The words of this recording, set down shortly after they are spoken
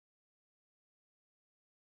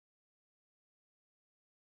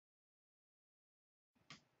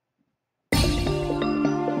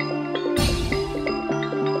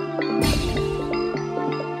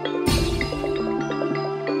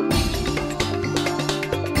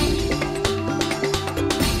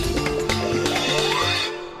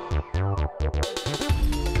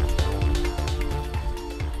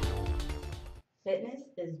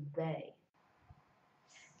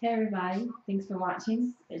Hey everybody, thanks for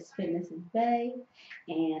watching. It's Fitness with Bay,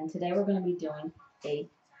 and today we're going to be doing a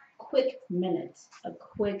quick minute. A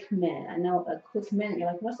quick minute. I know a quick minute. You're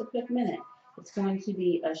like, what's a quick minute? It's going to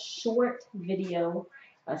be a short video,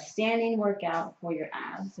 a standing workout for your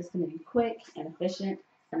abs. It's going to be quick and efficient,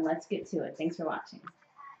 and let's get to it. Thanks for watching.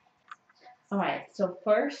 All right, so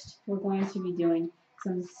first we're going to be doing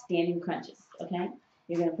some standing crunches, okay?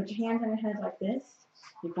 You're going to put your hands on your head like this.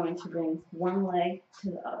 You're going to bring one leg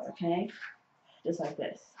to the other, okay? Just like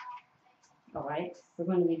this. All right? We're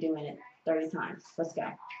going to be doing it 30 times. Let's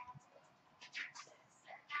go.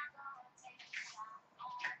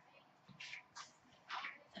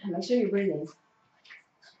 Make sure you're breathing.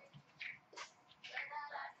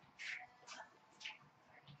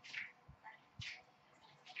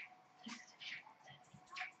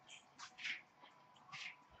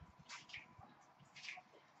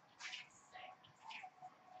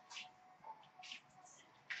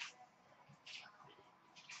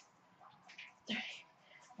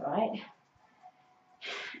 All right?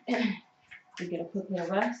 We get a quick little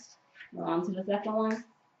rest. We're on to the second one.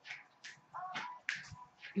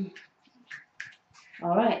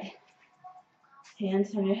 All right.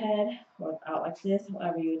 Hands on your head or out like this,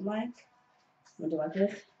 however you would like. We're going to do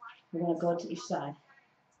like this. We're going to go to each side.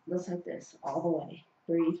 Just like this, all the way.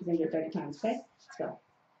 Breathe. We're going to do it 30 times, okay? Let's go.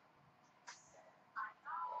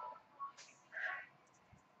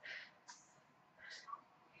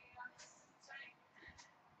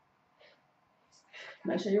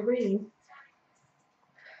 Make sure you're breathing.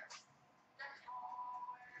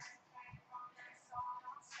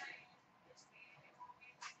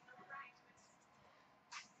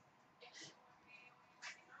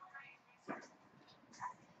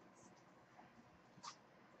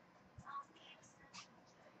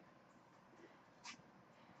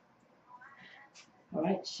 All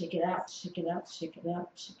right, shake it out, shake it out, shake it out,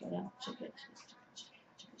 shake it out, shake it, shake it,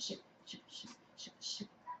 shake it, shake it, shake it.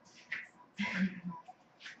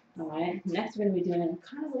 All right, next we're going to be doing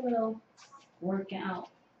kind of a little workout.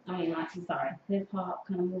 I'm sorry, hip hop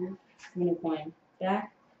kind of move. We're going to be going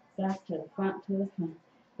back, back to the front,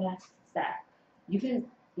 back, back. You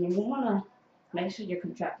want to make sure you're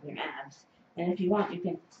contracting your abs. And if you want, you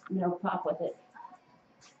can, pop with it.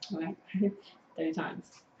 All right, 30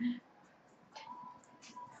 times.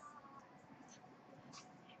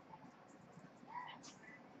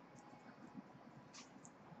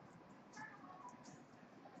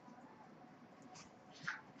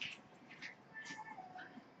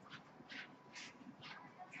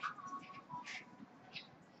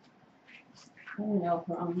 I don't know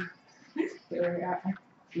if where we are. I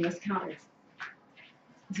miscounted.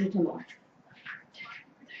 Let's do two more.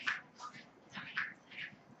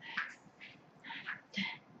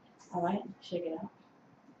 All right, shake it out.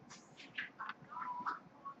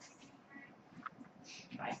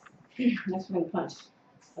 All right, next we're gonna punch.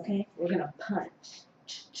 Okay, we're gonna punch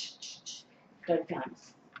 30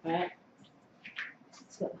 times. All right,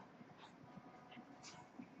 let's go.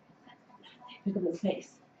 Pick up the pace.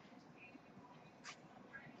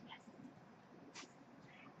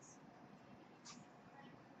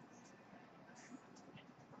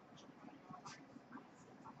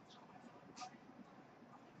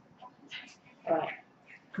 All right,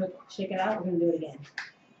 quick, shake it out. We're gonna do it again.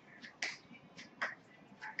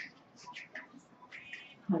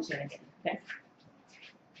 Punch it again. Okay.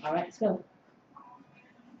 All right, let's go.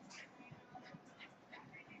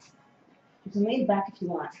 You can lean back if you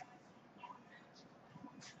want.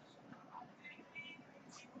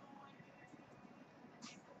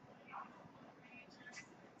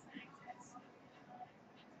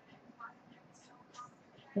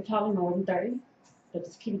 You're probably more than 30, but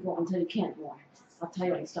just keep going until you can't more. I'll tell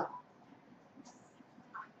you when to stop.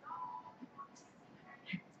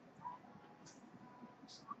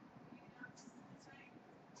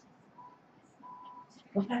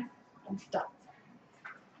 Go back. Don't stop.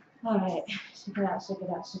 All right, shake it out, shake it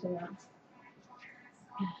out, shake it out.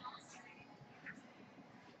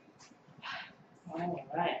 All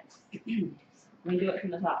right. We do it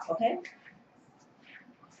from the top, okay?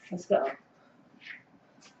 Let's go.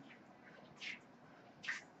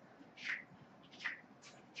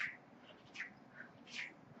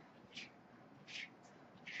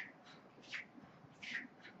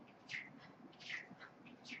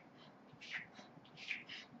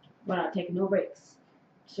 We're not taking no breaks.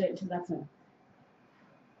 Straight into that one.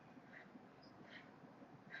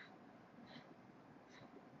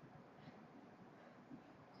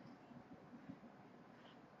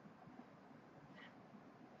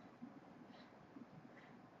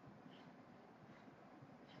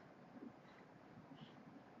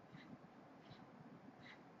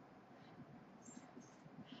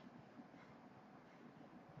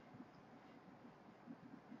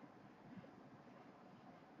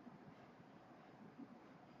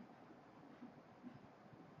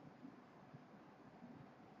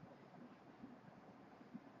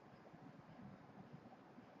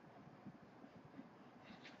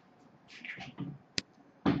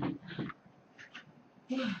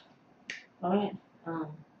 All right.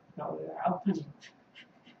 No, we are out punching.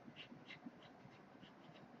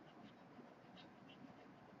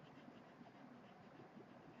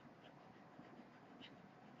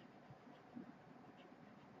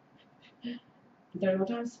 Dirty more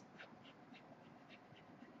times.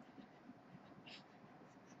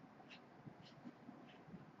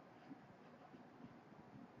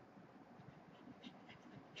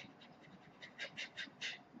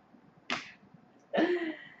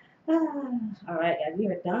 All right, guys, we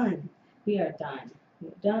are done. We are done. We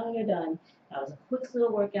are done. We are done. That was a quick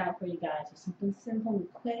little workout for you guys. Just something simple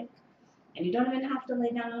and quick. And you don't even have to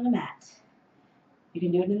lay down on the mat. You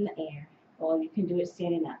can do it in the air, or you can do it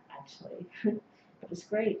standing up, actually. It's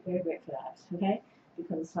great, very great for that, okay?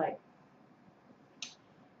 Because it's like,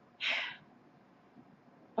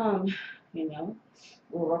 um, you know,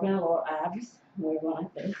 we're working our lower abs. We're going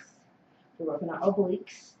like this. We're working our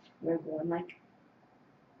obliques. We're going like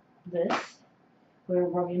this. We're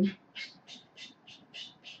working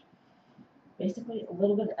basically a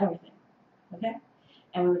little bit of everything, okay?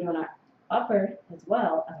 And we were doing our upper as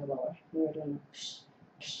well as our lower. We were doing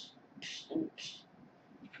and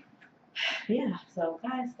yeah. So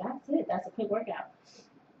guys, that's it. That's a quick workout.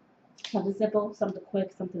 Something simple, something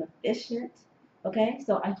quick, something efficient. Okay,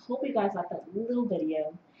 so I hope you guys liked that little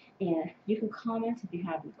video, and you can comment if you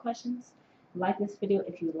have any questions. Like this video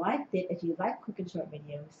if you liked it, if you like quick and short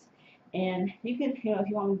videos, and you can, if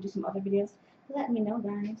you want me to do some other videos, let me know,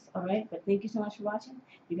 guys. All right, but thank you so much for watching.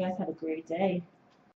 You guys have a great day.